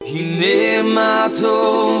הנה מה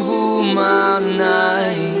טוב ומה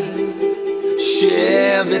נעים,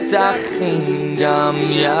 שבת אחים גם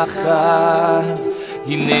יחד.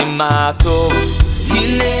 הנה מה טוב,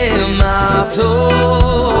 הנה מה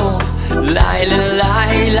טוב, לילה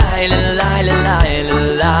לילה לילה לילה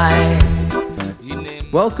לילה.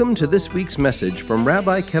 Welcome to this week's message from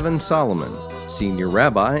Rabbi Kevin Solomon, Senior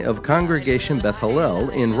Rabbi of Congregation Beth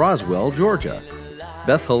Hallel in Roswell, Georgia.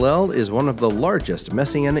 Beth Hallel is one of the largest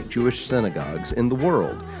Messianic Jewish synagogues in the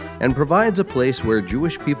world and provides a place where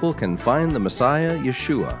Jewish people can find the Messiah,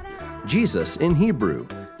 Yeshua, Jesus in Hebrew,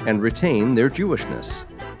 and retain their Jewishness.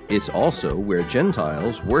 It's also where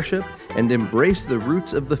Gentiles worship and embrace the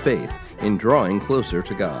roots of the faith in drawing closer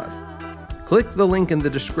to God. Click the link in the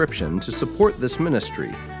description to support this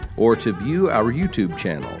ministry or to view our YouTube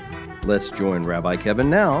channel. Let's join Rabbi Kevin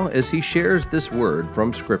now as he shares this word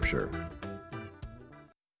from Scripture.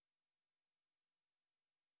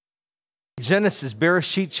 Genesis,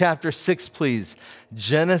 Bereshit chapter 6, please.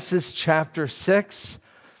 Genesis chapter 6.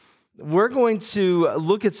 We're going to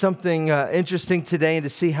look at something interesting today and to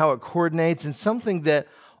see how it coordinates, and something that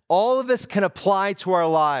all of us can apply to our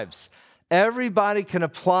lives. Everybody can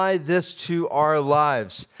apply this to our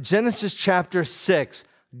lives. Genesis chapter 6,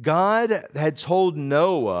 God had told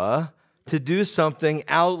Noah to do something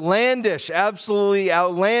outlandish, absolutely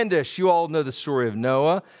outlandish. You all know the story of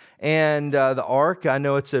Noah and the ark. I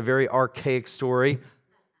know it's a very archaic story.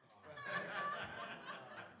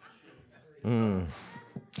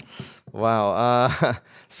 Wow.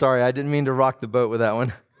 Sorry, I didn't mean to rock the boat with that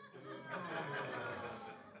one.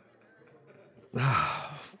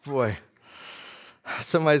 Oh, boy.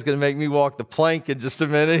 Somebody's going to make me walk the plank in just a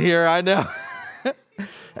minute here, I know.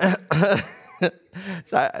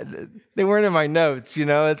 They weren't in my notes, you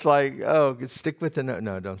know. It's like, oh, stick with the note.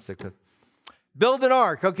 No, don't stick with it. Build an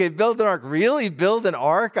ark. Okay, build an ark. Really? Build an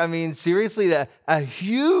ark? I mean, seriously, a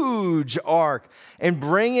huge ark. And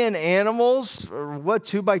bring in animals? What,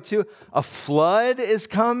 2 by 2? A flood is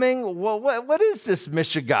coming? Well, what is this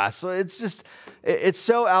Mishigas? It's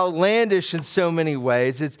so outlandish in so many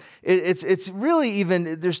ways. It's really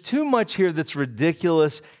even, there's too much here that's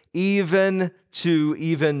ridiculous even to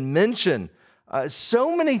even mention.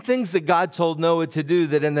 So many things that God told Noah to do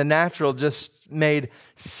that in the natural just made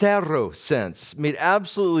zero sense, made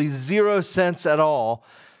absolutely zero sense at all,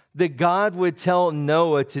 that God would tell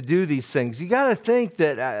Noah to do these things. You got to think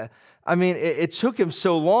that, it took him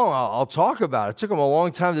so long. I'll talk about it. It took him a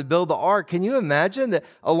long time to build the ark. Can you imagine that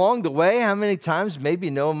along the way, how many times maybe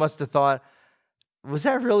Noah must have thought, was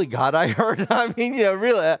that really God I heard?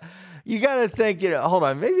 Really, you got to think, hold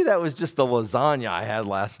on, maybe that was just the lasagna I had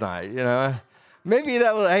last night, Maybe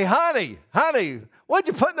that was, hey, honey, what'd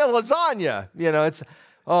you put in the lasagna? It's,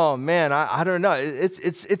 oh man, I don't know.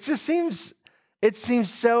 It just seems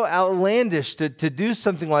so outlandish to do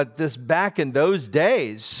something like this back in those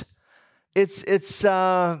days. And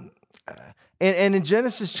in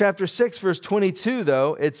Genesis chapter 6, verse 22,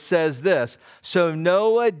 though, it says this: so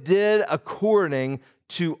Noah did according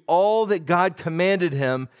to all that God commanded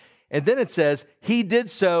him. And then it says, he did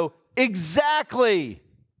so exactly.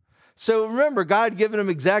 So remember, God had given him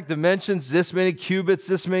exact dimensions, this many cubits,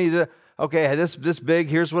 this many, this big,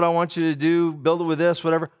 here's what I want you to do, build it with this,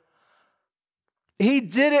 whatever. He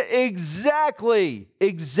did it exactly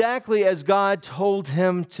as God told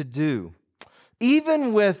him to do.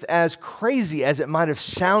 Even with as crazy as it might have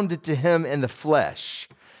sounded to him in the flesh,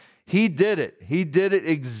 he did it. He did it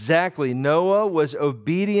exactly. Noah was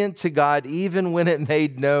obedient to God even when it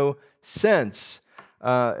made no sense.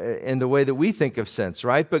 In the way that we think of sense,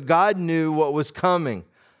 right? But God knew what was coming.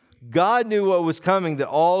 God knew what was coming, that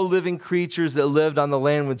all living creatures that lived on the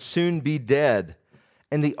land would soon be dead.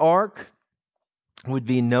 And the ark would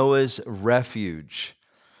be Noah's refuge.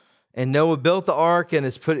 And Noah built the ark, and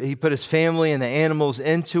he put his family and the animals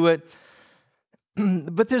into it.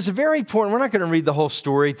 But there's a very important, we're not going to read the whole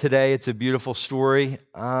story today. It's a beautiful story.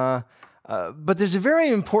 But there's a very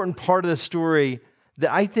important part of the story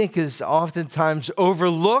that I think is oftentimes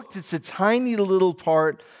overlooked. It's a tiny little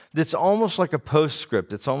part that's almost like a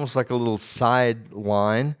postscript. It's almost like a little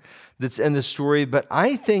sideline that's in the story, but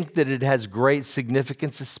I think that it has great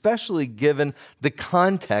significance, especially given the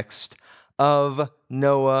context of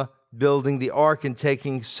Noah building the ark and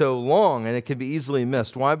taking so long, and it can be easily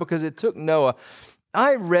missed. Why? Because it took Noah.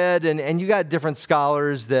 I read, and you got different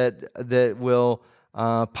scholars that will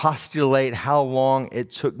postulate how long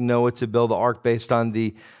it took Noah to build the ark based on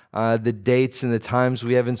the dates and the times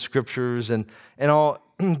we have in scriptures and all.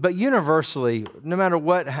 But universally, no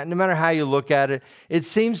matter how you look at it, it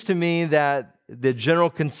seems to me that the general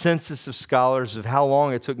consensus of scholars of how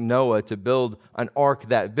long it took Noah to build an ark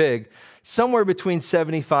that big, somewhere between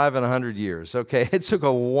 75 and 100 years, okay? It took a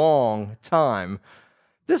long time.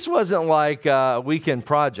 This wasn't like a weekend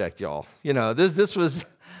project, y'all. You know, this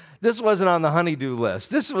wasn't on the honey-do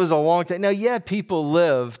list. This was a long time. Now, yeah, people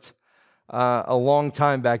lived a long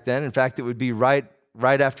time back then. In fact, it would be right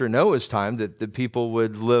after Noah's time that the people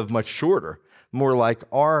would live much shorter, more like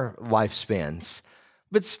our lifespans.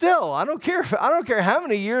 But still, I don't care how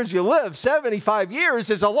many years you live. 75 years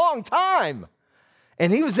is a long time.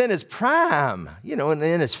 And he was in his prime, you know,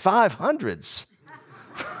 in his 500s.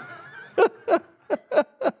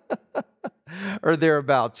 Or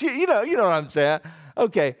thereabouts. You know what I'm saying?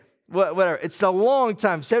 Okay, whatever. It's a long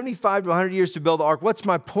time, 75 to 100 years to build the ark. What's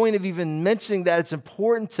my point of even mentioning that? It's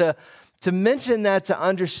important to mention that, to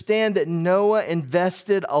understand that Noah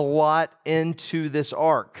invested a lot into this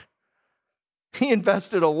ark. He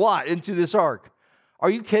invested a lot into this ark. Are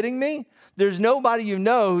you kidding me? There's nobody you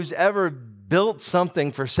know who's ever built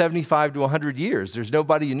something for 75 to 100 years. There's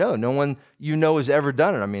nobody you know. No one you know has ever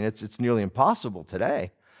done it. I mean, it's nearly impossible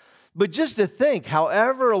today. But just to think,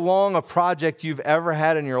 however long a project you've ever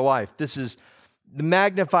had in your life, this is,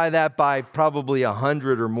 magnify that by probably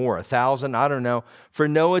 100 or more, 1,000, I don't know, for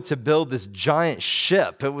Noah to build this giant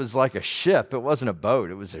ship. It was like a ship. It wasn't a boat.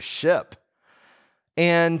 It was a ship.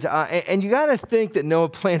 And you got to think that Noah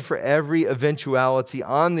planned for every eventuality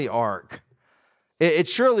on the ark. It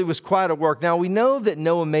surely was quite a work. Now, we know that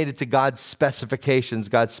Noah made it to God's specifications.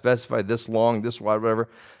 God specified this long, this wide, whatever.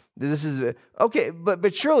 This is, okay,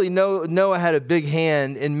 but surely Noah had a big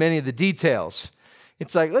hand in many of the details.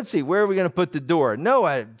 It's like, let's see, where are we going to put the door?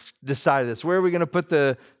 Noah decided this. Where are we going to put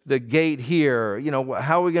the gate here? You know,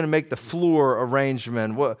 how are we going to make the floor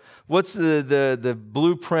arrangement? What's the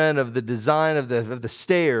blueprint of the design of the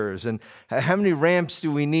stairs? And how many ramps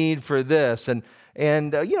do we need for this? And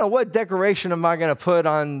you know, what decoration am I going to put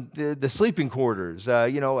on the sleeping quarters?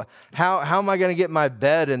 You know, how am I going to get my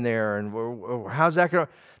bed in there? And how's that going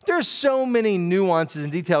to... There's so many nuances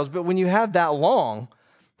and details, but when you have that long,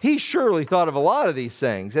 he surely thought of a lot of these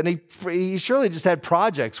things. And he surely just had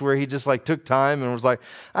projects where he just like took time and was like,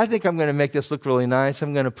 I think I'm going to make this look really nice.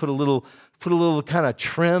 I'm going to put a little kind of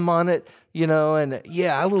trim on it, you know, and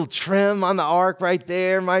yeah, a little trim on the ark right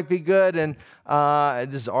there might be good. And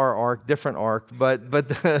this is our ark, different ark, but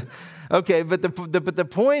okay. But the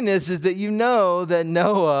point is that you know that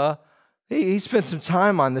Noah, he spent some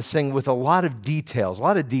time on this thing with a lot of details, a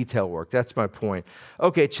lot of detail work. That's my point.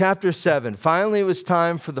 Okay, chapter 7. Finally, it was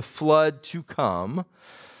time for the flood to come.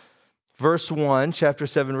 Verse 1, chapter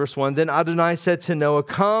 7, verse 1. Then Adonai said to Noah,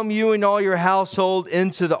 come, you and all your household,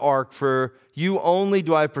 into the ark, for you only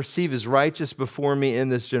do I perceive as righteous before me in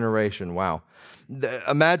this generation. Wow.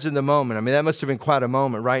 Imagine the moment. I mean, that must have been quite a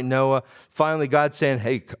moment, right? Noah, finally God saying,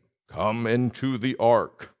 hey, come into the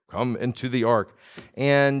ark. Come into the ark.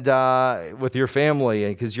 And with your family,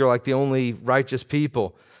 because you're like the only righteous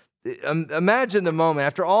people. Imagine the moment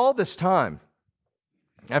after all this time.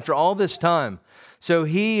 So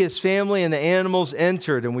he, his family, and the animals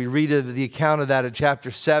entered, and we read the account of that in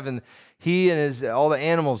chapter 7. He and all the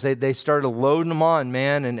animals, they started loading them on,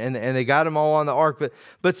 man, and they got them all on the ark.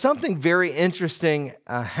 But something very interesting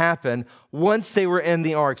happened once they were in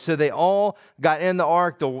the ark. So they all got in the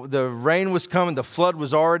ark. The rain was coming. The flood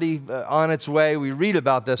was already on its way. We read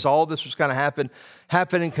about this. All this was kind of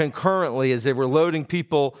happening concurrently as they were loading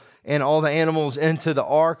people and all the animals into the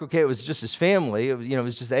ark. Okay, it was just his family. It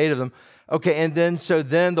was just 8 of them. Okay, and then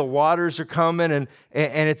the waters are coming and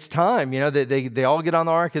it's time. You know, they all get on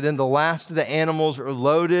the ark, and then the last of the animals are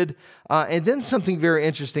loaded. And then something very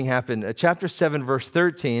interesting happened. Chapter 7, verse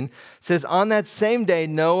 13 says, on that same day,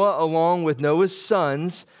 Noah, along with Noah's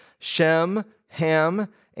sons, Shem, Ham,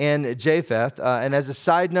 and Japheth. And as a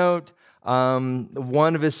side note,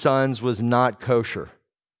 one of his sons was not kosher.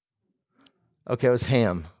 Okay, it was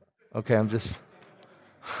Ham. Okay,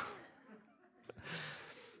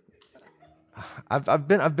 I've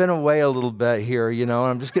been away a little bit here, you know,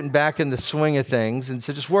 and I'm just getting back in the swing of things. And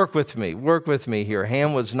so just work with me here.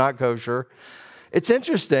 Ham was not kosher. It's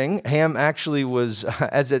interesting. Ham actually was,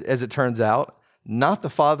 as it turns out, not the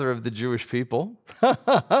father of the Jewish people.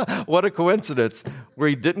 What a coincidence, where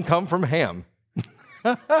he didn't come from Ham.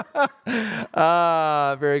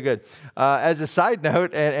 Very good. As a side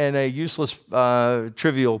note, and a useless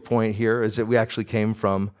trivial point here, is that we actually came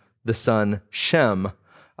from the son Shem,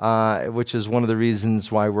 which is one of the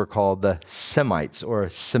reasons why we're called the Semites, or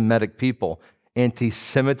Semitic people.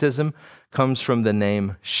 Anti-Semitism comes from the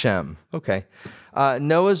name Shem. Okay.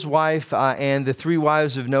 Noah's wife and the 3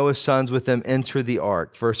 wives of Noah's sons with them enter the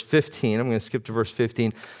ark. Verse 15, I'm going to skip to verse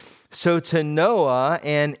 15. So to Noah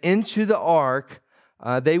and into the ark,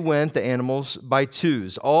 they went, the animals, by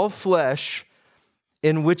twos. All flesh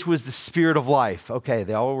in which was the spirit of life. Okay,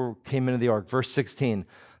 they all came into the ark. Verse 16.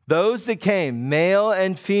 Those that came, male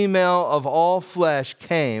and female of all flesh,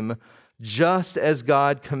 came just as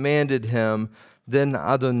God commanded him. Then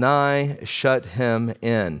Adonai shut him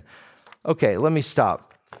in. Okay, let me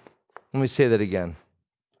stop. Let me say that again.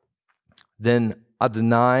 Then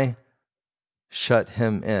Adonai shut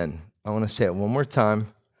him in. I want to say it one more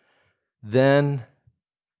time. Then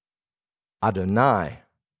Adonai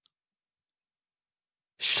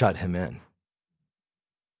shut him in.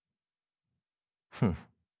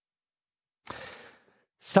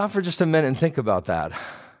 Stop for just a minute and think about that.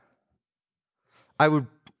 I would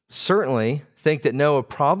certainly think that Noah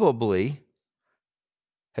probably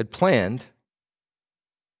had planned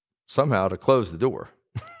somehow to close the door,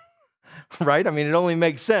 right? I mean, it only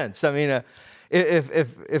makes sense. I mean,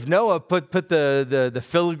 if Noah put the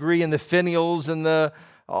filigree and the finials and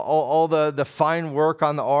all the fine work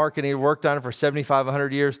on the ark, and he worked on it for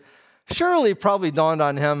 7,500 years, surely it probably dawned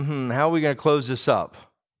on him, how are we going to close this up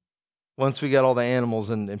once we get all the animals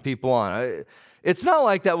and people on? It's not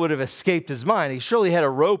like that would have escaped his mind. He surely had a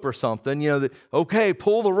rope or something, okay,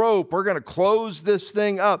 pull the rope, we're going to close this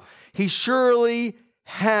thing up. He surely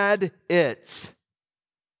had it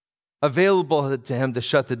available to him to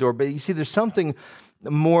shut the door. But you see, there's something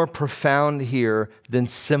more profound here than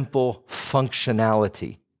simple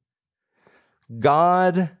functionality.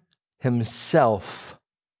 God himself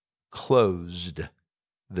closed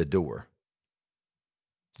the door.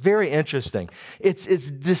 Very interesting. It's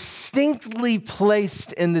distinctly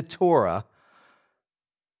placed in the Torah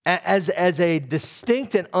as a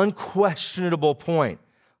distinct and unquestionable point.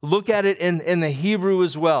 Look at it in the Hebrew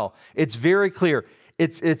as well. It's very clear.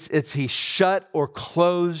 It's he shut or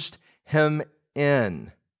closed him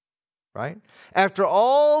in, right? After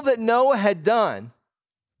all that Noah had done,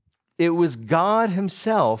 it was God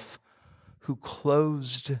himself who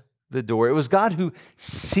closed the door. It was God who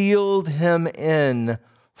sealed him in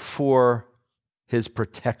for his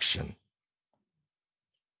protection.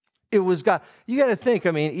 It was God. You got to think,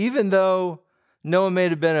 even though Noah may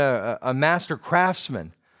have been a master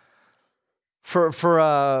craftsman, for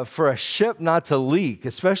a ship not to leak,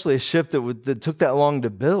 especially a ship that took that long to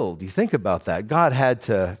build, you think about that. God had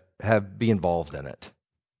to be involved in it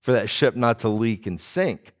for that ship not to leak and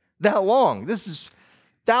sink that long. This is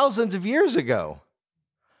thousands of years ago.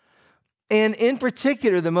 And in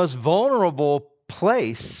particular, the most vulnerable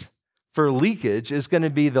place for leakage is going to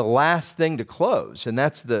be the last thing to close, and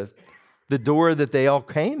that's the door that they all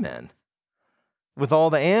came in with all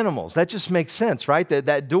the animals. That just makes sense, right?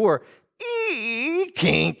 That door,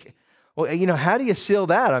 kink. Well, how do you seal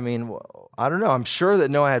that? I don't know. I'm sure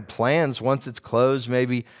that Noah had plans once it's closed,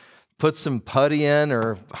 maybe put some putty in,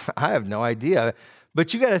 or I have no idea.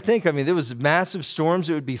 But you got to think, there was massive storms.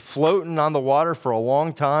 It would be floating on the water for a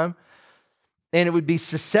long time. And it would be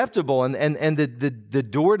susceptible, and the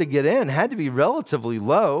door to get in had to be relatively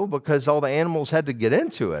low because all the animals had to get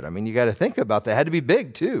into it. You got to think about that. It had to be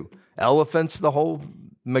big too. Elephants, the whole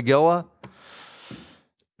Megillah.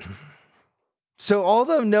 So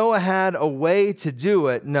although Noah had a way to do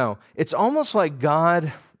it, no. It's almost like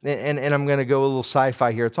God, and I'm going to go a little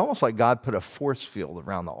sci-fi here, it's almost like God put a force field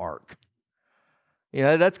around the ark.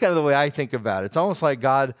 That's kind of the way I think about it. It's almost like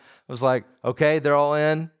God was like, okay, they're all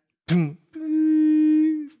in.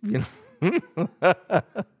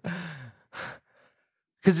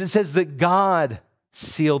 Because it says that God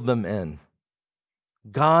sealed them in.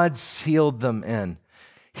 God sealed them in.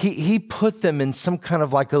 He put them in some kind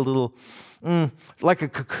of like a little, like a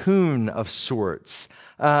cocoon of sorts,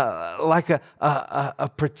 like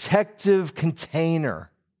a protective container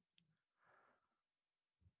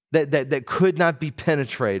that could not be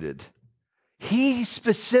penetrated. He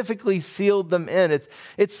specifically sealed them in.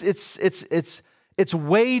 It's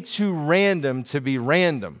way too random to be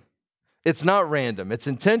random. It's not random. It's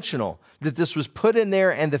intentional that this was put in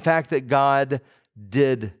there, and the fact that God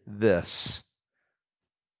did this.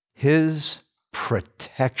 His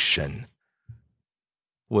protection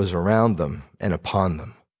was around them and upon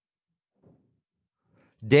them.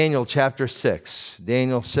 Daniel chapter 6.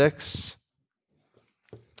 Daniel 6.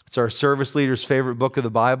 It's our service leader's favorite book of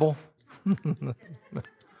the Bible.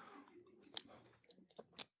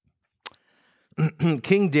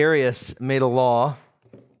 King Darius made a law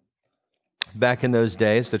back in those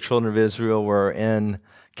days. The children of Israel were in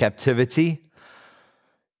captivity,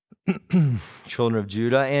 children of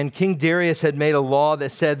Judah, and King Darius had made a law that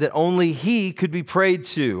said that only he could be prayed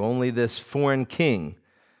to, only this foreign king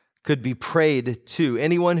could be prayed to.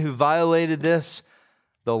 Anyone who violated this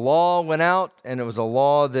the law went out, and it was a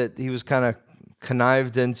law that he was kind of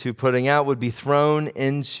connived into putting out, would be thrown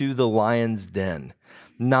into the lion's den.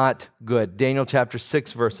 Not good. Daniel chapter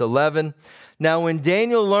 6, verse 11. Now, when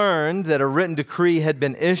Daniel learned that a written decree had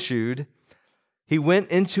been issued, he went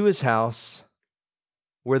into his house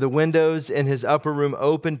where the windows in his upper room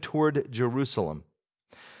opened toward Jerusalem.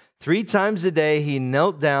 3 times a day he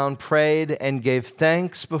knelt down, prayed, and gave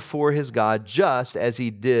thanks before his God, just as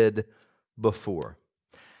he did before.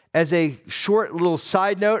 As a short little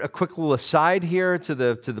side note, a quick little aside here to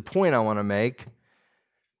the point I want to make,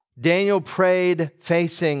 Daniel prayed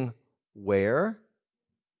facing where?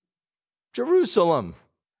 Jerusalem.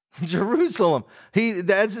 Jerusalem.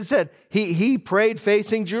 As it said, he prayed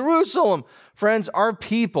facing Jerusalem. Friends, our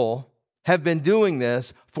people have been doing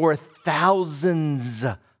this for thousands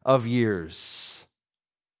of years.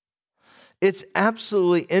 It's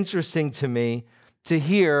absolutely interesting to me to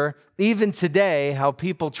hear, even today, how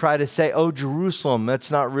people try to say, "Oh, Jerusalem,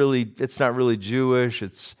 it's not really Jewish.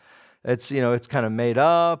 It's kind of made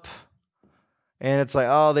up." And it's like,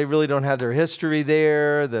 "Oh, they really don't have their history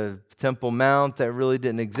there. The Temple Mount, that really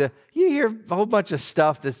didn't exist." You hear a whole bunch of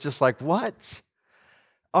stuff that's just like, what?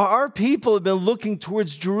 Our people have been looking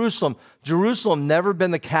towards Jerusalem. Jerusalem never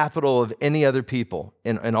been the capital of any other people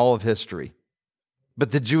in all of history,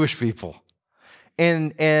 but the Jewish people.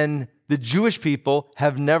 And the Jewish people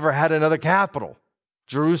have never had another capital,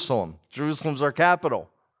 Jerusalem. Jerusalem's our capital.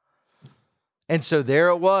 And so there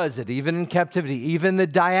it was, that even in captivity, even the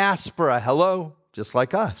diaspora, hello, just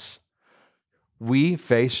like us, we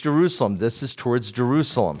face Jerusalem. This is towards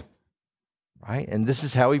Jerusalem, right? And this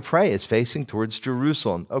is how we pray, is facing towards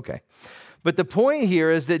Jerusalem. Okay. But the point here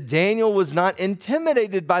is that Daniel was not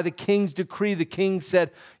intimidated by the king's decree. The king said,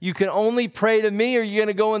 "You can only pray to me, or you're going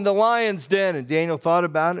to go in the lion's den." And Daniel thought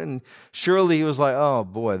about it, and surely he was like, "Oh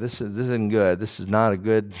boy, this isn't good. This is not a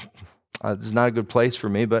good place for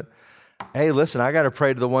me." But hey, listen, I got to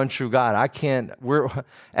pray to the one true God. I can't.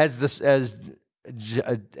 As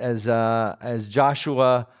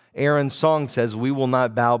Joshua, Aaron's song says, "We will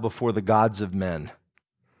not bow before the gods of men.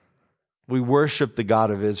 We worship the God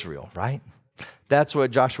of Israel," right? That's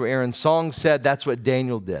what Joshua, Aaron's song said. That's what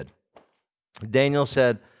Daniel did. Daniel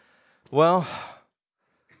said, "Well,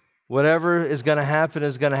 whatever is going to happen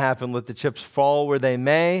is going to happen. Let the chips fall where they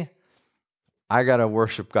may. I got to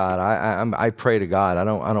worship God. I pray to God. I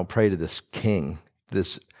don't pray to this king,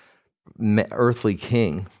 this earthly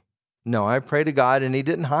king. No, I pray to God," and he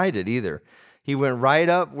didn't hide it either. He went right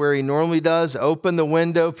up where he normally does, opened the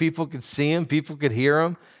window, people could see him, people could hear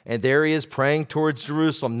him, and there he is praying towards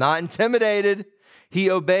Jerusalem. Not intimidated. He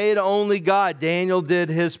obeyed only God. Daniel did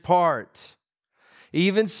his part.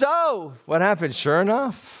 Even so, what happened? Sure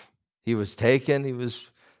enough, he was taken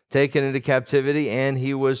into captivity, and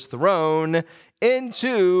he was thrown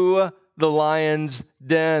into the lion's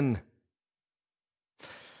den.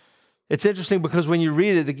 It's interesting because when you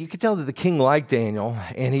read it, you can tell that the king liked Daniel,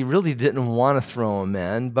 and he really didn't want to throw him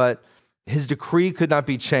in, but his decree could not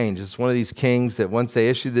be changed. It's one of these kings that once they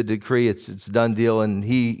issue the decree, it's a done deal, and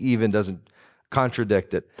he even doesn't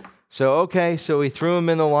contradict it. So he threw him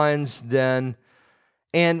in the lion's den,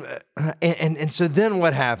 and so then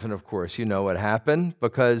what happened? Of course, you know what happened,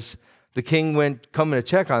 because the king went coming to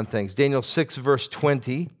check on things. Daniel 6, verse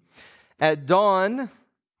 20. At dawn,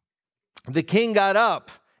 the king got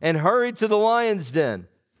up and hurried to the lion's den.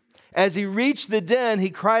 As he reached the den, he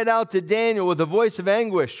cried out to Daniel with a voice of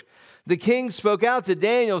anguish. The king spoke out to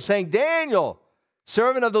Daniel, saying, "Daniel,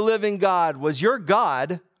 servant of the living God, was your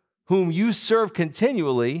God, whom you serve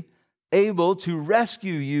continually, able to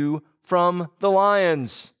rescue you from the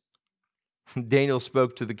lions?" Daniel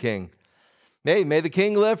spoke to the king. "May the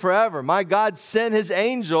king live forever. My God sent his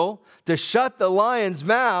angel to shut the lions'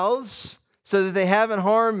 mouths so that they haven't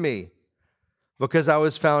harmed me, because I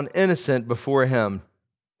was found innocent before him,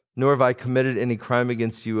 nor have I committed any crime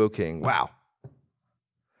against you, O king." Wow.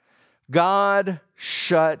 God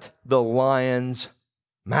shut the lions'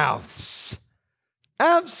 mouths.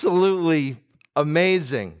 Absolutely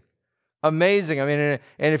amazing. Amazing. I mean,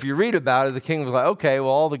 and if you read about it, the king was like, "Okay, well,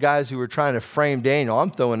 all the guys who were trying to frame Daniel,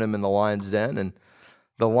 I'm throwing them in the lion's den." And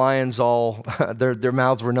the lions all, their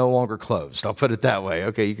mouths were no longer closed. I'll put it that way.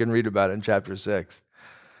 Okay, you can read about it in chapter 6.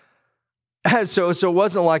 So it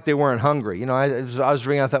wasn't like they weren't hungry. You know, I was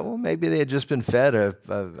reading, I thought, well, maybe they had just been fed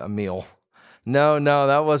a meal. No,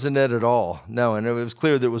 that wasn't it at all. No, and it was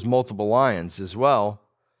clear there was multiple lions as well.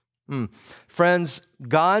 Friends,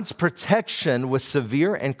 God's protection was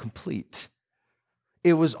severe and complete.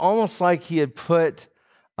 It was almost like he had put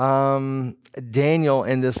Daniel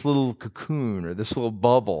in this little cocoon or this little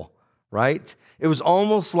bubble, right? It was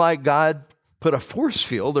almost like God put a force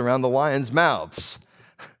field around the lions' mouths.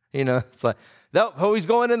 It's like, nope, he's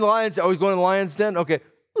going in the lions. Oh, he's going in the lion's den? Okay.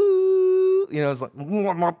 Ooh, it's like,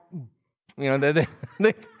 the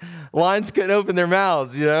lions couldn't open their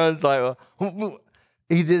mouths, It's like,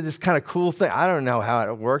 he did this kind of cool thing. I don't know how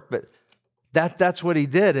it worked, but that's what he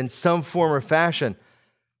did in some form or fashion.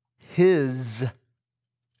 His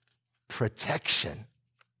protection.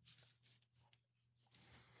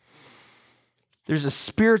 There's a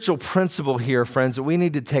spiritual principle here, friends, that we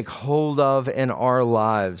need to take hold of in our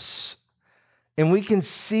lives. And we can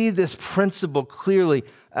see this principle clearly.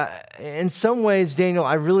 In some ways, Daniel,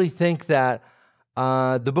 I really think that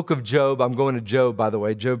the book of Job, I'm going to Job, by the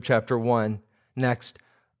way, Job chapter 1 next.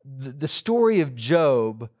 The story of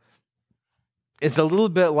Job is a little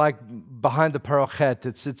bit like behind the parochet.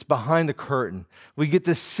 It's behind the curtain. We get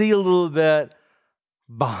to see a little bit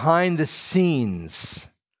behind the scenes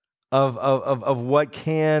of what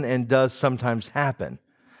can and does sometimes happen.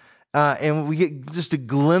 And we get just a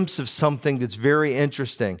glimpse of something that's very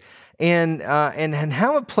interesting. And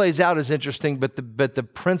how it plays out is interesting, but the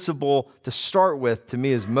principle to start with, to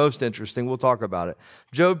me, is most interesting. We'll talk about it.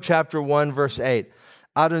 Job chapter 1, verse 8.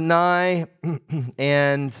 Adonai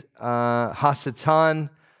and Hasatan,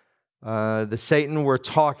 the Satan, were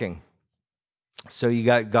talking. So you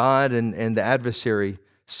got God and the adversary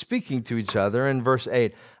speaking to each other. In verse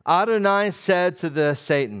 8, Adonai said to the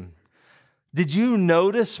Satan, "Did you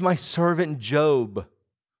notice my servant Job?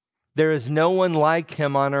 There is no one like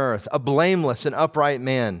him on earth, a blameless and upright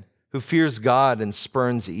man who fears God and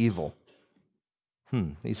spurns evil."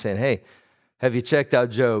 He's saying, hey, have you checked out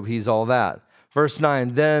Job? He's all that. Verse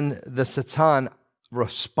 9, then the Satan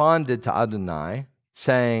responded to Adonai,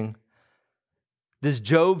 saying, "Does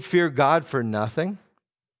Job fear God for nothing?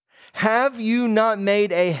 Have you not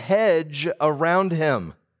made a hedge around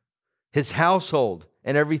him, his household,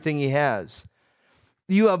 and everything he has?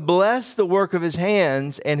 You have blessed the work of his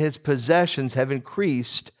hands, and his possessions have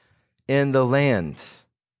increased in the land."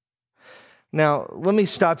 Now, let me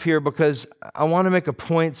stop here because I want to make a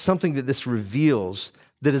point, something that this reveals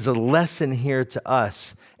that is a lesson here to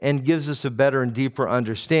us and gives us a better and deeper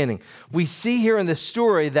understanding. We see here in this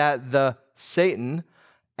story that the Satan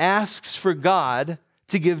asks for God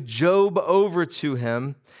to give Job over to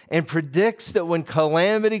him and predicts that when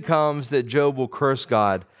calamity comes that Job will curse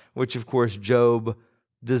God, which of course Job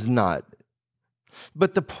does not.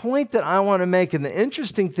 But the point that I want to make, and the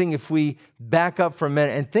interesting thing if we back up for a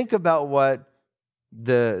minute and think about what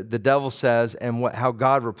the devil says and how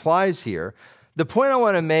God replies here, the point I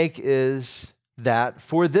want to make is that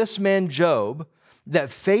for this man Job, that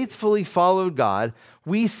faithfully followed God,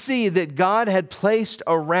 we see that God had placed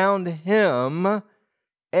around him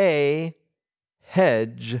a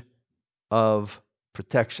hedge of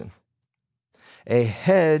protection. A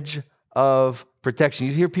hedge of protection.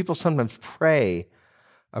 You hear people sometimes pray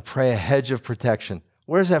a hedge of protection.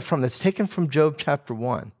 Where is that from? That's taken from Job chapter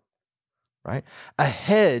 1. Right? A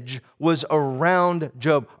hedge was around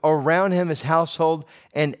Job, around him, his household,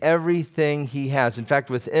 and everything he has. In fact,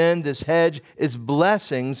 within this hedge is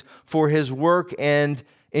blessings for his work and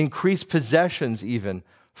increased possessions even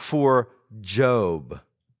for Job.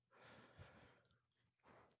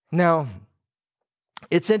 Now,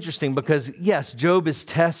 it's interesting because, yes, Job is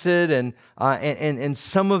tested and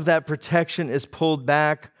some of that protection is pulled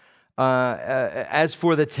back as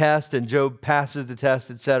for the test, and Job passes the test,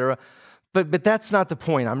 etc. But that's not the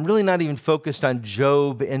point. I'm really not even focused on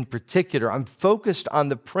Job in particular. I'm focused on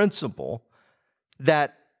the principle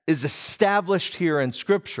that is established here in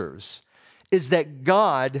Scriptures, is that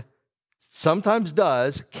God sometimes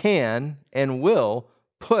does, can, and will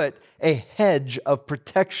put a hedge of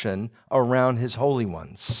protection around his holy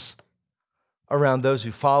ones, around those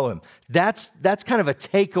who follow him. That's kind of a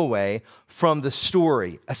takeaway from the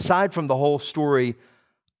story, aside from the whole story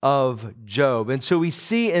of Job. And so we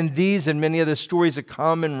see in these and many other stories a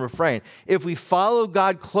common refrain. If we follow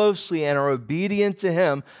God closely and are obedient to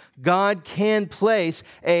him, God can place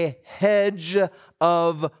a hedge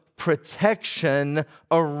of protection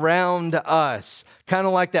around us. Kind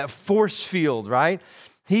of like that force field, right?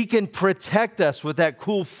 He can protect us with that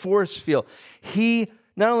cool force field. He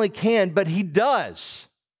not only can, but he does.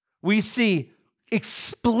 We see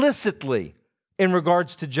explicitly in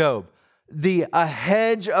regards to Job, a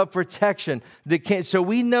hedge of protection that can. So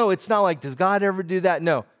we know it's not like, does God ever do that?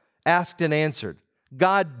 No, asked and answered.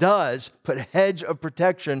 God does put a hedge of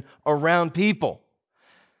protection around people.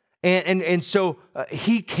 And so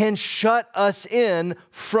he can shut us in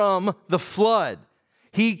from the flood.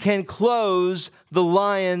 He can close the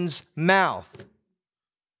lion's mouth.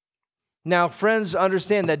 Now, friends,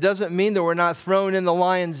 understand that doesn't mean that we're not thrown in the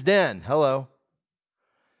lion's den. Hello.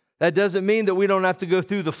 That doesn't mean that we don't have to go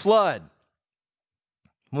through the flood.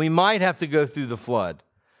 We might have to go through the flood.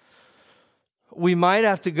 We might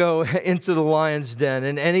have to go into the lion's den.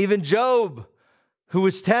 And even Job, who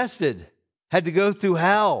was tested, had to go through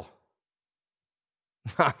hell.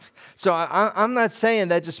 So I'm not saying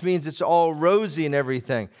that just means it's all rosy and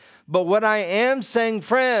everything. But what I am saying,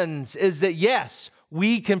 friends, is that yes,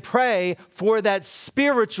 we can pray for that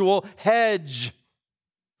spiritual hedge.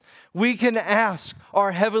 We can ask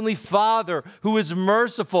our Heavenly Father, who is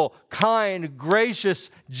merciful, kind, gracious,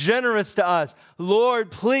 generous to us, Lord,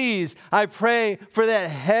 please, I pray for that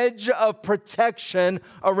hedge of protection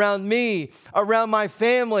around me, around my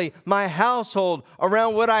family, my household,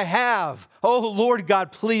 around what I have. Oh, Lord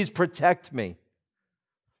God, please protect me.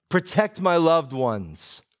 Protect my loved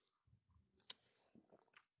ones.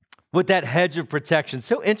 With that hedge of protection.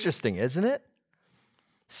 So interesting, isn't it?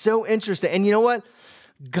 So interesting. And you know what?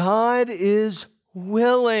 God is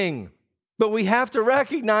willing, but we have to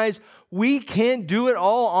recognize we can't do it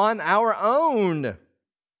all on our own.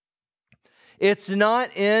 It's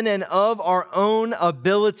not in and of our own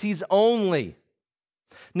abilities only.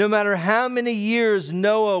 No matter how many years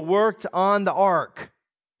Noah worked on the ark,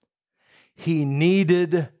 he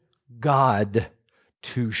needed God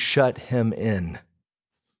to shut him in.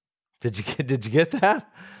 Did you get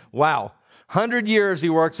that? Wow. 100 years he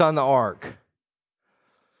works on the ark.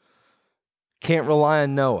 Can't rely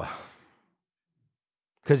on Noah.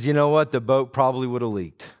 Because you know what? The boat probably would have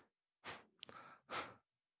leaked.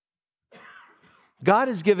 God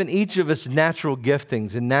has given each of us natural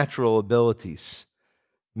giftings and natural abilities.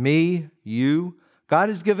 Me, you. God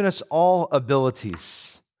has given us all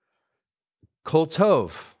abilities. Kol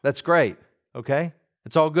tov. That's great. Okay?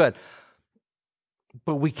 It's all good.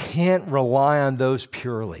 But we can't rely on those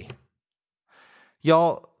purely.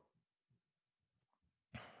 Y'all,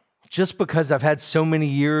 just because I've had so many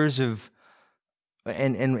years of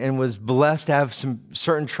and was blessed to have some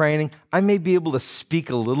certain training, I may be able to speak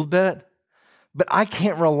a little bit, but I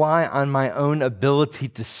can't rely on my own ability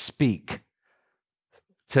to speak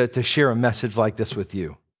to share a message like this with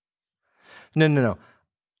you. No.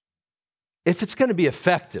 If it's going to be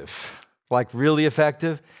effective, like really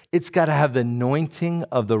effective, it's got to have the anointing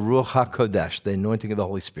of the Ruach HaKodesh, the anointing of the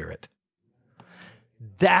Holy Spirit.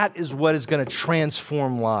 That is what is going to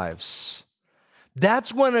transform lives.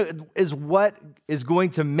 That's what is going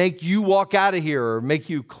to make you walk out of here or make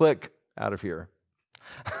you click out of here.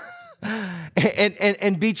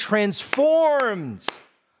 and be transformed,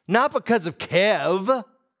 not because of Kev,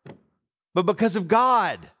 but because of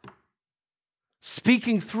God.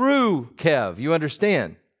 Speaking through Kev, you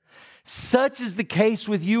understand? Such is the case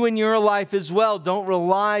with you in your life as well. Don't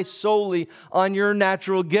rely solely on your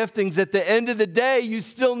natural giftings. At the end of the day, you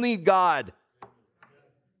still need God.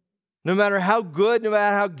 No matter how good, no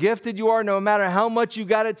matter how gifted you are, no matter how much you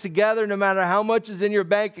got it together, no matter how much is in your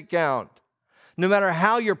bank account, no matter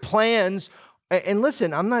how your plans, and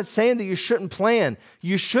listen, I'm not saying that you shouldn't plan.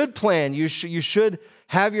 You should plan. You should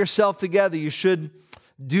have yourself together. You should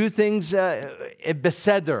do things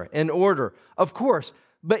beseder, in order, of course.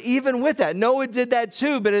 But even with that, Noah did that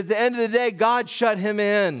too, but at the end of the day, God shut him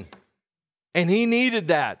in. And he needed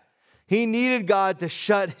that. He needed God to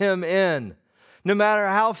shut him in. No matter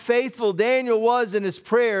how faithful Daniel was in his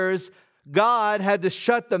prayers, God had to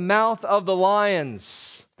shut the mouth of the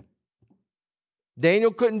lions.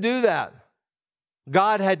 Daniel couldn't do that.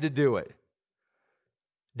 God had to do it.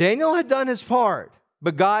 Daniel had done his part,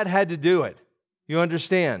 but God had to do it. You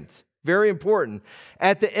understand? Very important.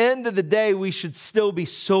 At the end of the day, we should still be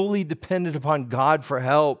solely dependent upon God for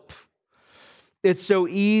help. It's so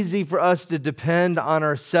easy for us to depend on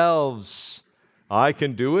ourselves. I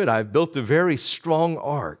can do it. I've built a very strong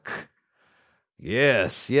ark.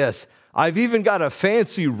 Yes. I've even got a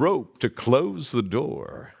fancy rope to close the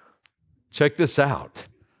door. Check this out.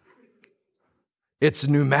 It's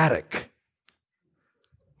pneumatic.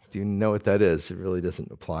 Do you know what that is? It really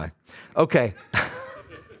doesn't apply. Okay.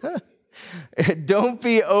 Don't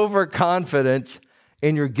be overconfident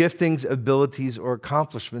in your giftings, abilities, or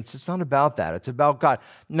accomplishments. It's not about that. It's about God.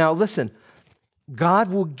 Now, listen,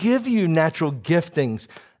 God will give you natural giftings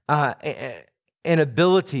and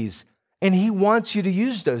abilities, and He wants you to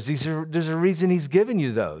use those. There's a reason He's given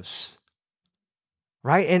you those,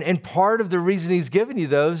 right? And part of the reason He's given you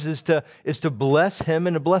those is to bless Him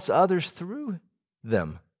and to bless others through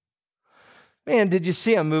them. Man, did you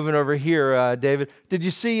see, I'm moving over here, David. Did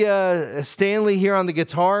you see Stanley here on the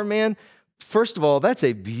guitar, man? First of all, that's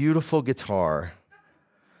a beautiful guitar.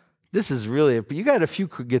 This is really, you got a few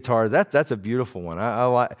guitars. That's a beautiful one. I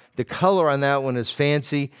like the color on that one is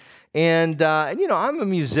fancy. And I'm a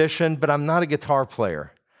musician, but I'm not a guitar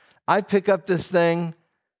player. I pick up this thing,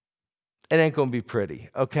 it ain't going to be pretty,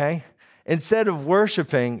 okay? Instead of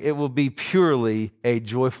worshiping, it will be purely a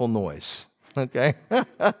joyful noise, okay?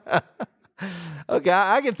 Okay,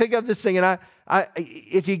 I can pick up this thing, and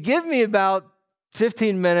if you give me about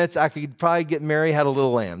 15 minutes, I could probably get Mary Had a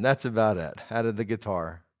Little Lamb. That's about it, out of the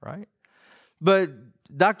guitar, right? But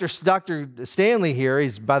Dr. Stanley here,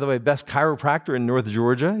 he's, by the way, best chiropractor in North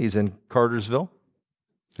Georgia. He's in Cartersville.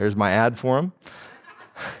 There's my ad for him.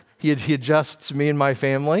 He adjusts me and my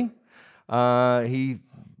family. In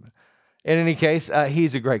any case,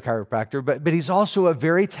 he's a great chiropractor, but he's also a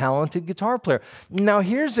very talented guitar player. Now,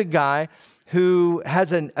 here's a guy who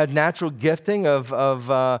has a natural gifting of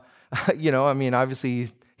obviously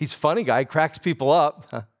he's a funny guy, cracks people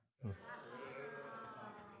up.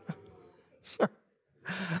 Sure.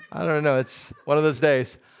 I don't know. It's one of those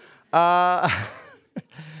days. I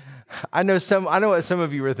know what some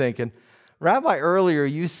of you were thinking. Rabbi, earlier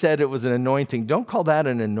you said it was an anointing. Don't call that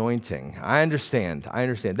an anointing. I understand.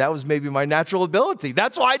 That was maybe my natural ability.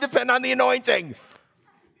 That's why I depend on the anointing.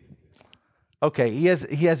 Okay, he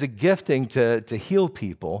has a gifting to heal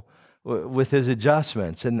people with his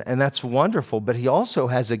adjustments, and that's wonderful. But he also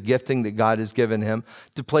has a gifting that God has given him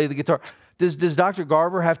to play the guitar. Does Dr.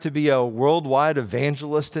 Garber have to be a worldwide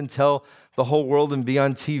evangelist and tell the whole world and be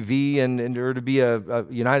on TV and or to be a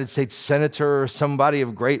United States senator or somebody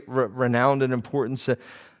of great renown and importance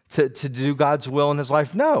to do God's will in his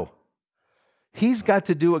life? No. He's got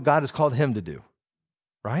to do what God has called him to do,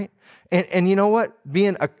 right? And you know what?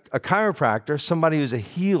 Being a chiropractor, somebody who's a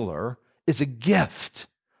healer, is a gift,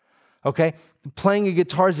 okay? Playing a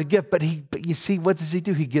guitar is a gift, but you see, what does he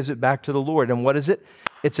do? He gives it back to the Lord. And what is it?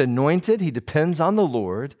 It's anointed. He depends on the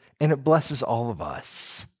Lord, and it blesses all of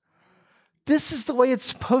us. This is the way it's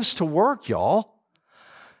supposed to work, y'all.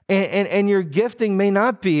 And your gifting may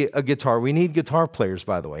not be a guitar. We need guitar players,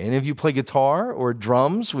 by the way. And if you play guitar or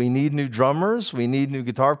drums, we need new drummers. We need new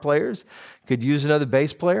guitar players. Could use another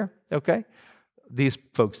bass player, okay? These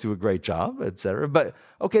folks do a great job, et cetera. But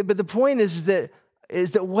the point is that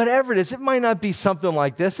whatever it is, it might not be something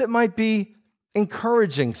like this. It might be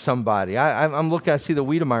encouraging somebody. I'm looking, I see the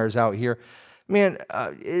Wiedemeyers out here. Man,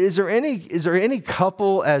 is there any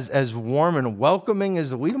couple as warm and welcoming as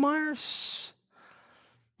the Wiedemeyers?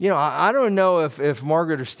 You know, I don't know if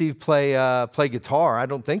Margaret or Steve play guitar. I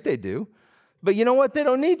don't think they do. But you know what? They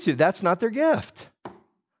don't need to. That's not their gift.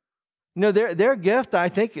 You know, their gift, I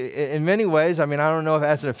think, in many ways, I mean, I don't know if it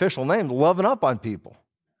has an official name, loving up on people.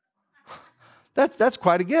 That's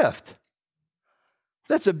quite a gift.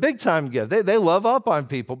 That's a big time gift. They love up on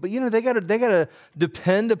people, but you know they gotta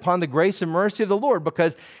depend upon the grace and mercy of the Lord,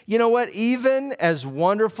 because you know what? Even as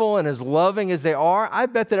wonderful and as loving as they are, I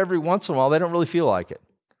bet that every once in a while they don't really feel like it.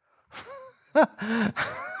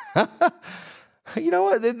 You know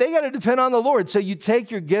what? They got to depend on the Lord. So you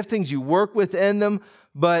take your giftings, you work within them,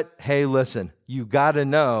 but hey, listen, you got to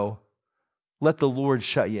know, let the Lord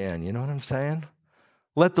shut you in. You know what I'm saying?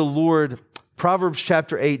 Let the Lord. Proverbs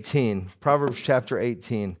chapter 18.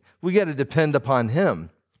 We got to depend upon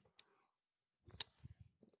him.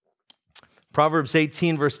 Proverbs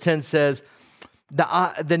 18 verse 10 says,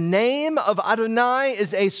 the name of Adonai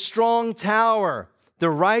is a strong tower.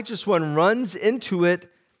 The righteous one runs into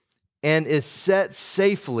it and is set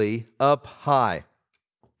safely up high.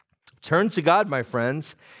 Turn to God, my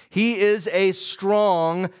friends. He is a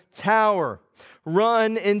strong tower.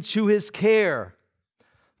 Run into his care.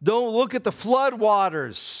 Don't look at the flood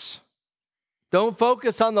waters. Don't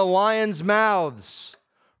focus on the lions' mouths.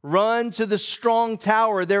 Run to the strong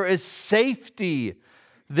tower. There is safety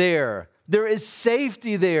there. There is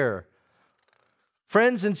safety there.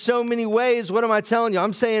 Friends, in so many ways, what am I telling you?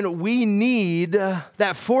 I'm saying we need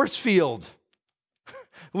that force field.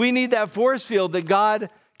 We need that force field that God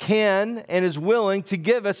can and is willing to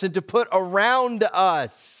give us and to put around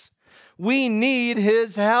us. We need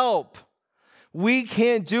his help. We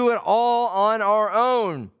can't do it all on our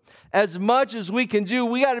own. As much as we can do,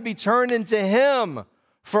 we got to be turning to him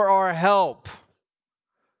for our help.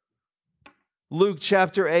 Luke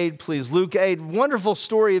chapter 8, please. Luke 8, wonderful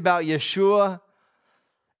story about Yeshua.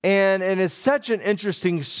 And it's such an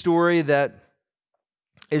interesting story that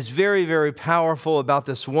is very, very powerful about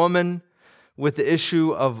this woman with the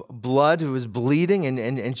issue of blood who was bleeding,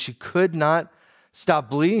 and she could not stop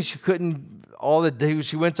bleeding. She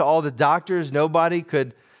went to all the doctors. Nobody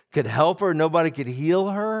could help her. Nobody could heal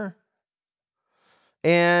her.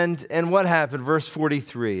 And what happened? Verse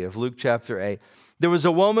 43 of Luke chapter 8. There was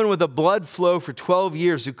a woman with a blood flow for 12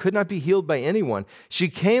 years who could not be healed by anyone. She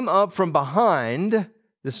came up from behind.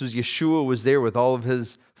 This was Yeshua was there with all of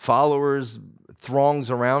his followers,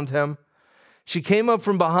 throngs around him. She came up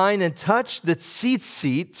from behind and touched the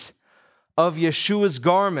tzitzit of Yeshua's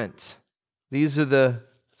garment. These are the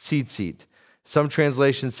tzitzit. Some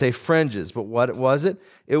translations say fringes, but what was it?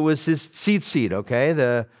 It was his tzitzit, okay?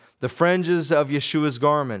 The fringes of Yeshua's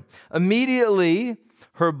garment. Immediately,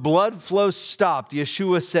 her blood flow stopped.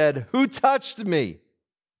 Yeshua said, "Who touched me?"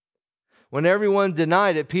 When everyone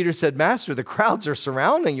denied it, Peter said, "Master, the crowds are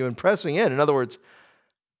surrounding you and pressing in." In other words,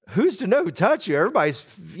 who's to know who touched you? Everybody's,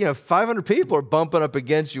 500 people are bumping up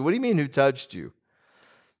against you. What do you mean, who touched you?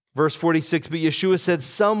 Verse 46, but Yeshua said,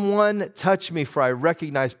 "Someone touched me, for I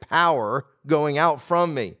recognize power going out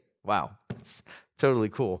from me." Wow, that's totally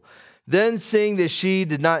cool. Then, seeing that she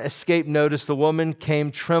did not escape notice, the woman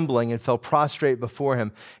came trembling and fell prostrate before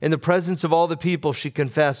him. In the presence of all the people, she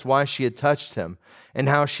confessed why she had touched him and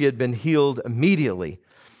how she had been healed immediately.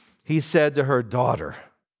 He said to her, "Daughter,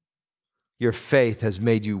 your faith has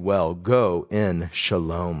made you well. Go in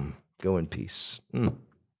shalom." Go in peace.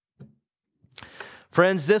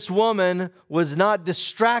 Friends, this woman was not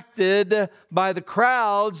distracted by the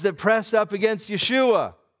crowds that pressed up against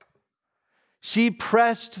Yeshua. She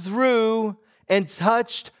pressed through and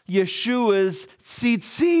touched Yeshua's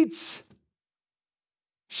tzitzit.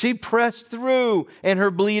 She pressed through and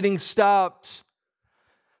her bleeding stopped.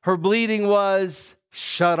 Her bleeding was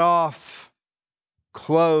shut off,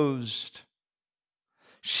 closed.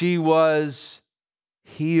 She was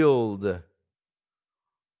healed.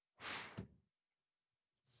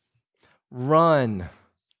 Run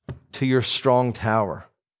to your strong tower.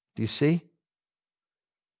 Do you see?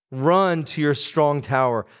 Run to your strong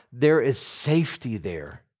tower. There is safety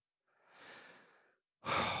there.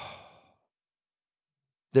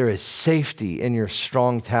 There is safety in your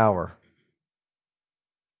strong tower.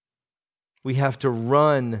 We have to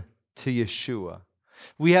run to Yeshua.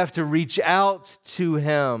 We have to reach out to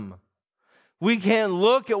him. We can't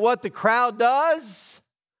look at what the crowd does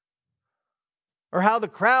or how the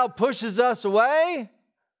crowd pushes us away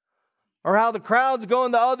or how the crowd's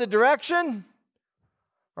going the other direction.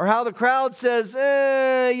 Or how the crowd says,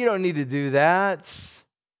 you don't need to do that.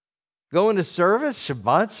 Going to service,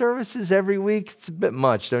 Shabbat services every week, it's a bit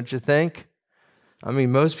much, don't you think? I mean,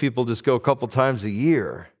 most people just go a couple times a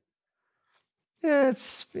year. Yeah,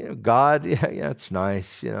 it's God, yeah, it's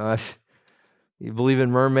nice. You believe in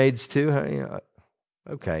mermaids too?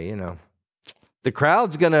 Okay, The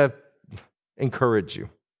crowd's going to encourage you.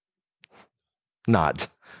 Not.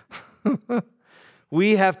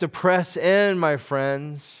 We have to press in, my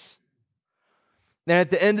friends. And at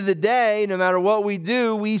the end of the day, no matter what we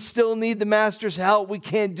do, we still need the Master's help. We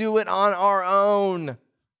can't do it on our own.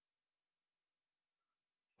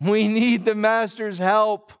 We need the Master's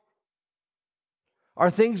help. Are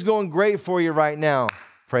things going great for you right now?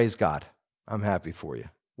 Praise God. I'm happy for you.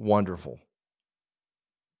 Wonderful.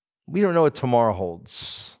 We don't know what tomorrow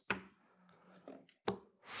holds.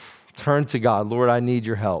 Turn to God. Lord, I need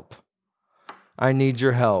your help. I need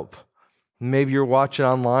your help. Maybe you're watching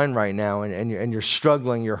online right now and you're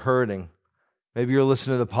struggling, you're hurting. Maybe you're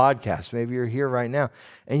listening to the podcast. Maybe you're here right now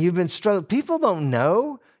and you've been struggling. People don't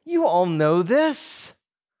know. You all know this.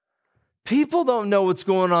 People don't know what's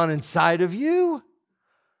going on inside of you.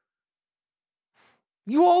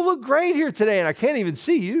 You all look great here today, and I can't even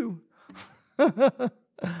see you.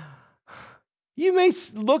 You may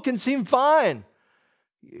look and seem fine.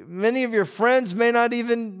 Many of your friends may not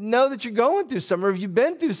even know that you're going through something, or if you've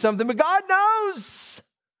been through something, but God knows.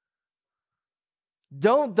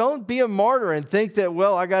 Don't be a martyr and think that,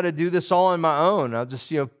 well, I got to do this all on my own. I'll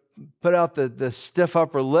just, put out the stiff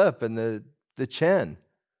upper lip and the chin.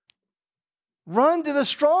 Run to the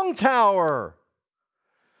strong tower.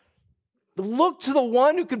 Look to the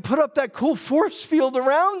one who can put up that cool force field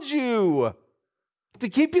around you to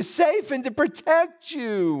keep you safe and to protect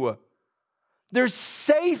you. There's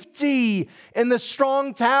safety in the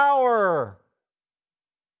strong tower.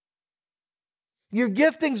 Your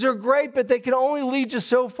giftings are great, but they can only lead you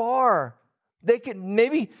so far. They can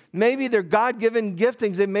maybe they're God-given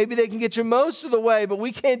giftings, and maybe they can get you most of the way, but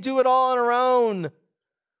we can't do it all on our own.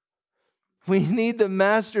 We need the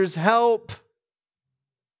Master's help.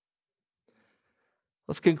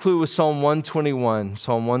 Let's conclude with Psalm 121.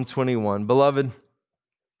 Psalm 121. Beloved,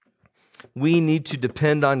 we need to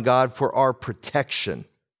depend on God for our protection.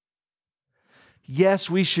 Yes,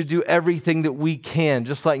 we should do everything that we can,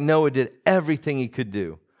 just like Noah did everything he could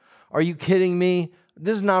do. Are you kidding me?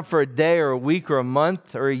 This is not for a day or a week or a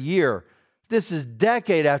month or a year. This is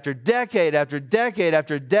decade after decade after decade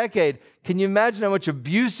after decade. Can you imagine how much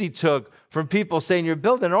abuse he took from people saying, you're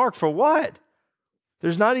building an ark for what?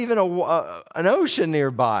 There's not even an ocean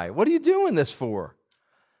nearby. What are you doing this for?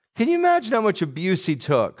 Can you imagine how much abuse he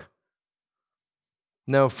took?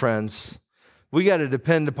 No, friends. We got to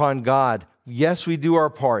depend upon God. Yes, we do our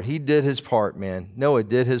part. He did his part, man. Noah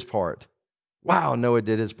did his part. Wow, Noah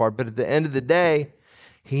did his part. But at the end of the day,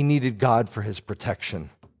 he needed God for his protection.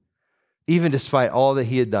 Even despite all that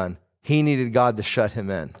he had done, he needed God to shut him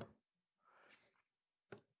in.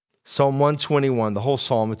 Psalm 121, the whole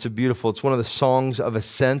psalm, it's one of the songs of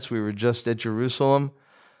ascents. We were just at Jerusalem,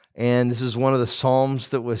 and this is one of the psalms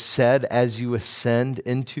that was said as you ascend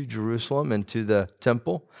into Jerusalem, into the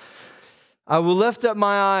temple. I will lift up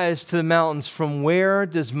my eyes to the mountains. From where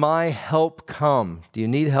does my help come? Do you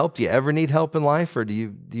need help? Do you ever need help in life, or do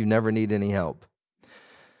you never need any help?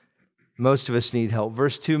 Most of us need help.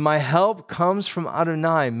 Verse 2, my help comes from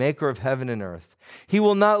Adonai, maker of heaven and earth. He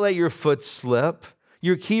will not let your foot slip.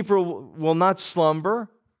 Your keeper will not slumber.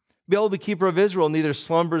 Behold, the keeper of Israel neither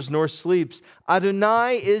slumbers nor sleeps.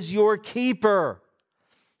 Adonai is your keeper.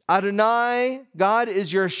 Adonai, God,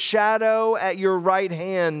 is your shadow at your right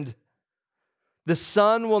hand. The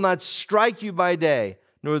sun will not strike you by day,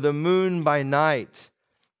 nor the moon by night.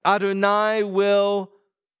 Adonai will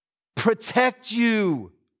protect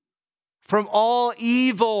you from all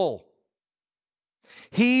evil.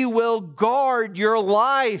 He will guard your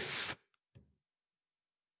life.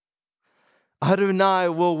 Adonai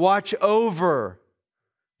will watch over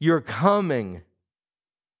your coming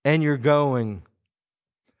and your going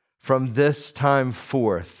from this time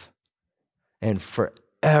forth and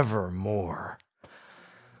forevermore.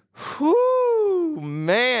 Whoo,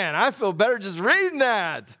 man, I feel better just reading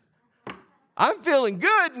that. I'm feeling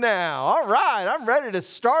good now. All right, I'm ready to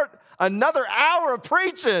start another hour of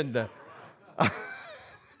preaching.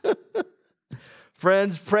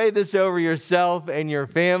 Friends, pray this over yourself and your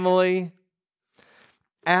family.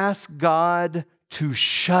 Ask God to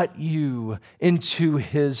shut you into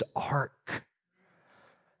his ark.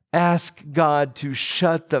 Ask God to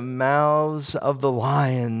shut the mouths of the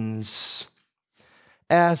lions.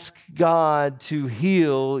 Ask God to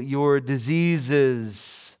heal your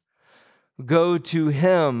diseases. Go to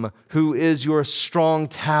him who is your strong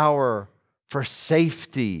tower for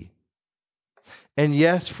safety. And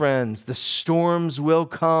yes, friends, the storms will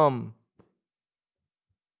come.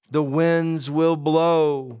 The winds will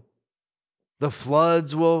blow. The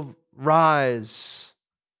floods will rise.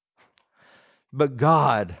 But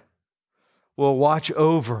God will watch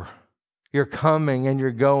over your coming and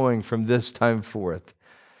your going from this time forth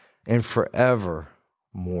and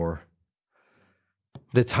forevermore.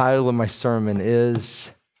 The title of my sermon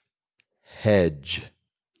is Hedge.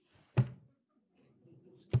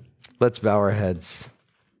 Let's bow our heads.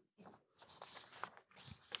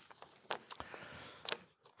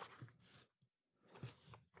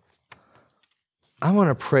 I want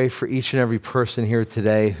to pray for each and every person here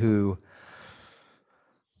today who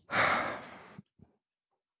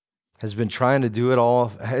has been trying to do it all,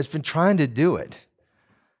 has been trying to do it,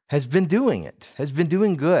 has been doing it, has been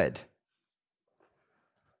doing good.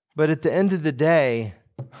 But at the end of the day,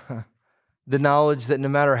 the knowledge that no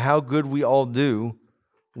matter how good we all do,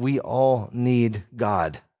 we all need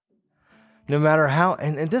God. No matter how,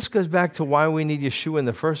 and this goes back to why we need Yeshua in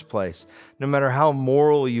the first place. No matter how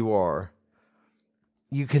moral you are,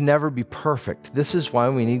 you can never be perfect. This is why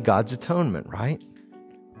we need God's atonement, right?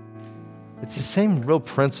 It's the same real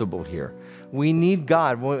principle here. We need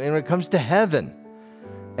God. And when it comes to heaven,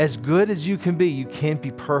 as good as you can be, you can't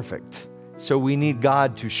be perfect. So we need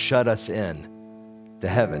God to shut us in to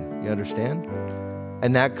heaven. You understand?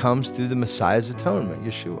 And that comes through the Messiah's atonement,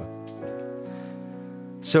 Yeshua.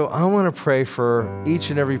 So I want to pray for each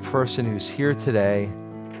and every person who's here today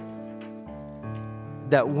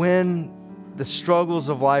that when the struggles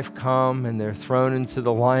of life come and they're thrown into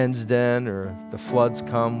the lion's den or the floods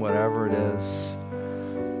come, whatever it is,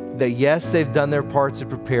 that yes, they've done their part to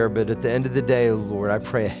prepare, but at the end of the day, Lord, I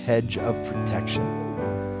pray a hedge of protection.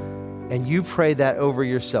 And you pray that over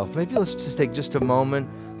yourself. Maybe let's just take just a moment.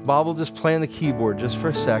 Bob will just play on the keyboard just for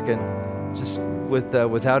a second, just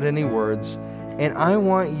without any words. And I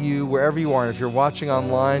want you, wherever you are, and if you're watching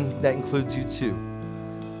online, that includes you too.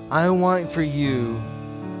 I want for you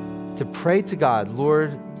to pray to God,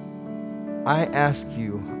 Lord, I ask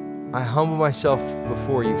you, I humble myself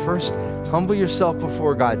before you. First, humble yourself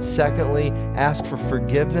before God. Secondly, ask for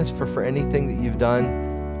forgiveness for anything that you've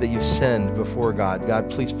done, that you've sinned before God. God,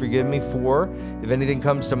 please forgive me for, if anything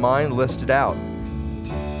comes to mind, list it out.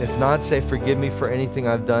 If not, say, forgive me for anything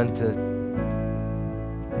I've done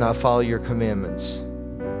to not follow your commandments.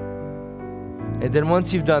 And then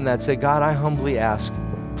once you've done that, say, God, I humbly ask,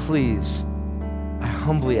 please, I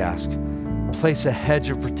humbly ask, place a hedge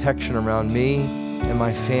of protection around me and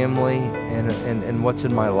my family and what's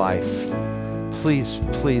in my life. please,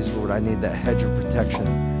 Lord, I need that hedge of protection.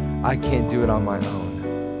 I can't do it on my own.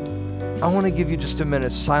 I want to give you just a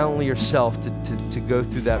minute silently yourself to go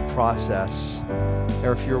through that process.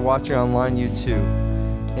 Or if you're watching online, you too.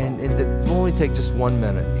 And it will only take just 1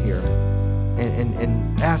 minute here.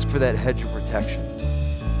 And ask for that hedge of protection.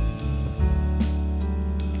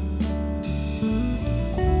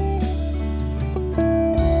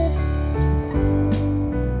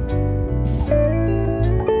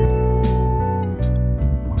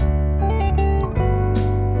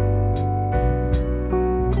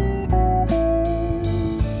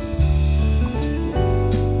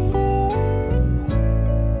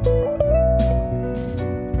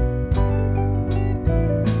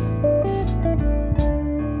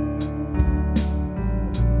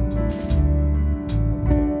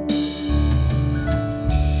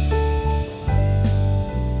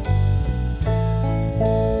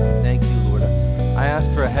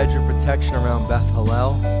 Hedge of protection around Beth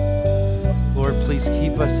Hallel. Lord, please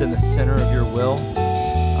keep us in the center of your will.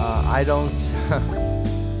 I don't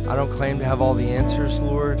claim to have all the answers,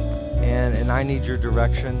 Lord, and I need your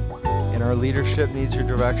direction, and our leadership needs your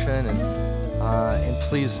direction, and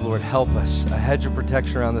please, Lord, help us. A hedge of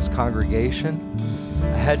protection around this congregation,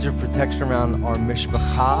 a hedge of protection around our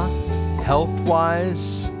mishpacha,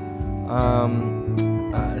 health-wise,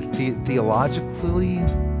 theologically.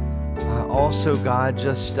 Also, God,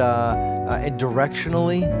 just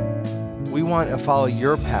directionally, we want to follow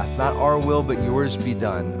your path, not our will, but yours be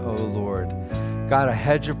done, oh Lord. God, a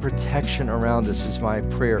hedge of protection around us is my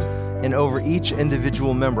prayer. And over each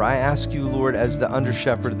individual member, I ask you, Lord, as the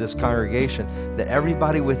under-shepherd of this congregation, that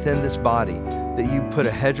everybody within this body, that you put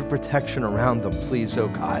a hedge of protection around them, please, oh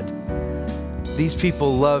God. These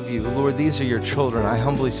people love you. Lord, these are your children. I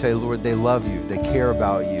humbly say, Lord, they love you. They care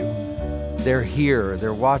about you. They're here,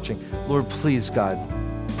 they're watching. Lord, please, God,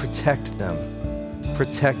 protect them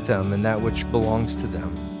and that which belongs to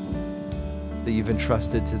them, that you've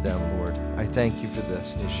entrusted to them, Lord. I thank you for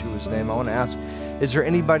this. In Yeshua's name, I want to ask, is there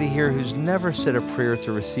anybody here who's never said a prayer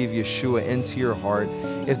to receive Yeshua into your heart?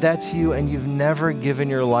 If that's you and you've never given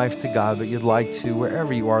your life to God, but you'd like to,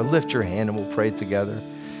 wherever you are, lift your hand and we'll pray together.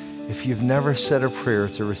 If you've never said a prayer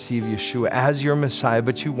to receive Yeshua as your Messiah,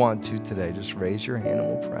 but you want to today, just raise your hand and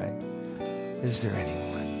we'll pray. Is there anyone?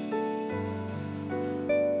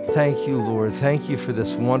 Thank you, Lord. Thank you for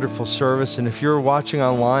this wonderful service. And if you're watching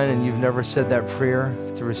online and you've never said that prayer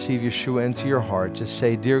to receive Yeshua into your heart, just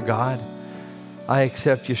say, Dear God, I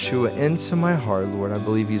accept Yeshua into my heart, Lord. I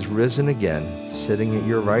believe he's risen again, sitting at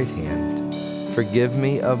your right hand. Forgive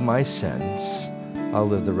me of my sins. I'll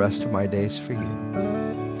live the rest of my days for you.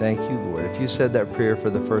 Thank you, Lord. If you said that prayer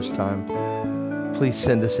for the first time, please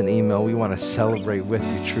send us an email. We want to celebrate with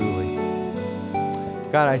you truly.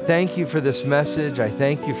 God, I thank you for this message. I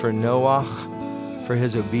thank you for Noah, for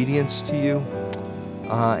his obedience to you.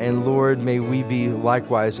 And Lord, may we be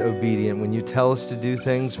likewise obedient when you tell us to do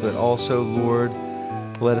things, but also, Lord,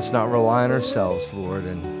 let us not rely on ourselves, Lord,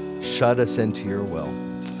 and shut us into your will.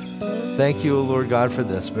 Thank you, O Lord God, for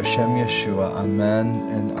this. B'Shem Yeshua, amen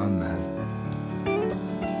and amen.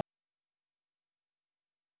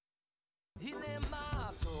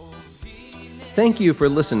 Thank you for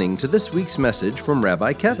listening to this week's message from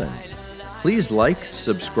Rabbi Kevin. Please like,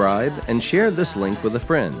 subscribe, and share this link with a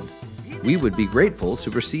friend. We would be grateful to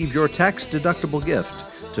receive your tax-deductible gift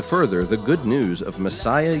to further the good news of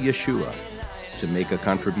Messiah Yeshua. To make a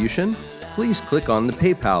contribution, please click on the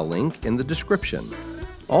PayPal link in the description.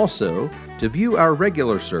 Also, to view our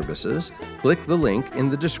regular services, click the link in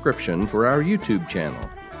the description for our YouTube channel.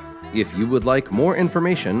 If you would like more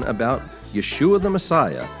information about Yeshua the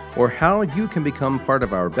Messiah, or how you can become part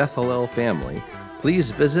of our Beth Hallel family,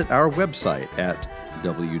 please visit our website at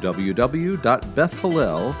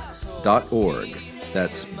www.bethhallel.org.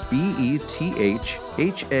 That's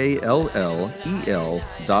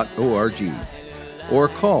BETHHALLEL.org. Or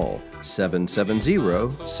call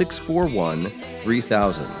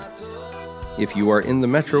 770-641-3000. If you are in the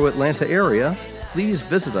metro Atlanta area, please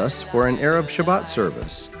visit us for an Erev Shabbat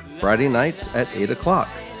service, Friday nights at 8 o'clock,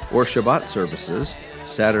 or Shabbat services,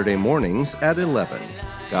 Saturday mornings at 11.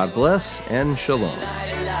 God bless and shalom.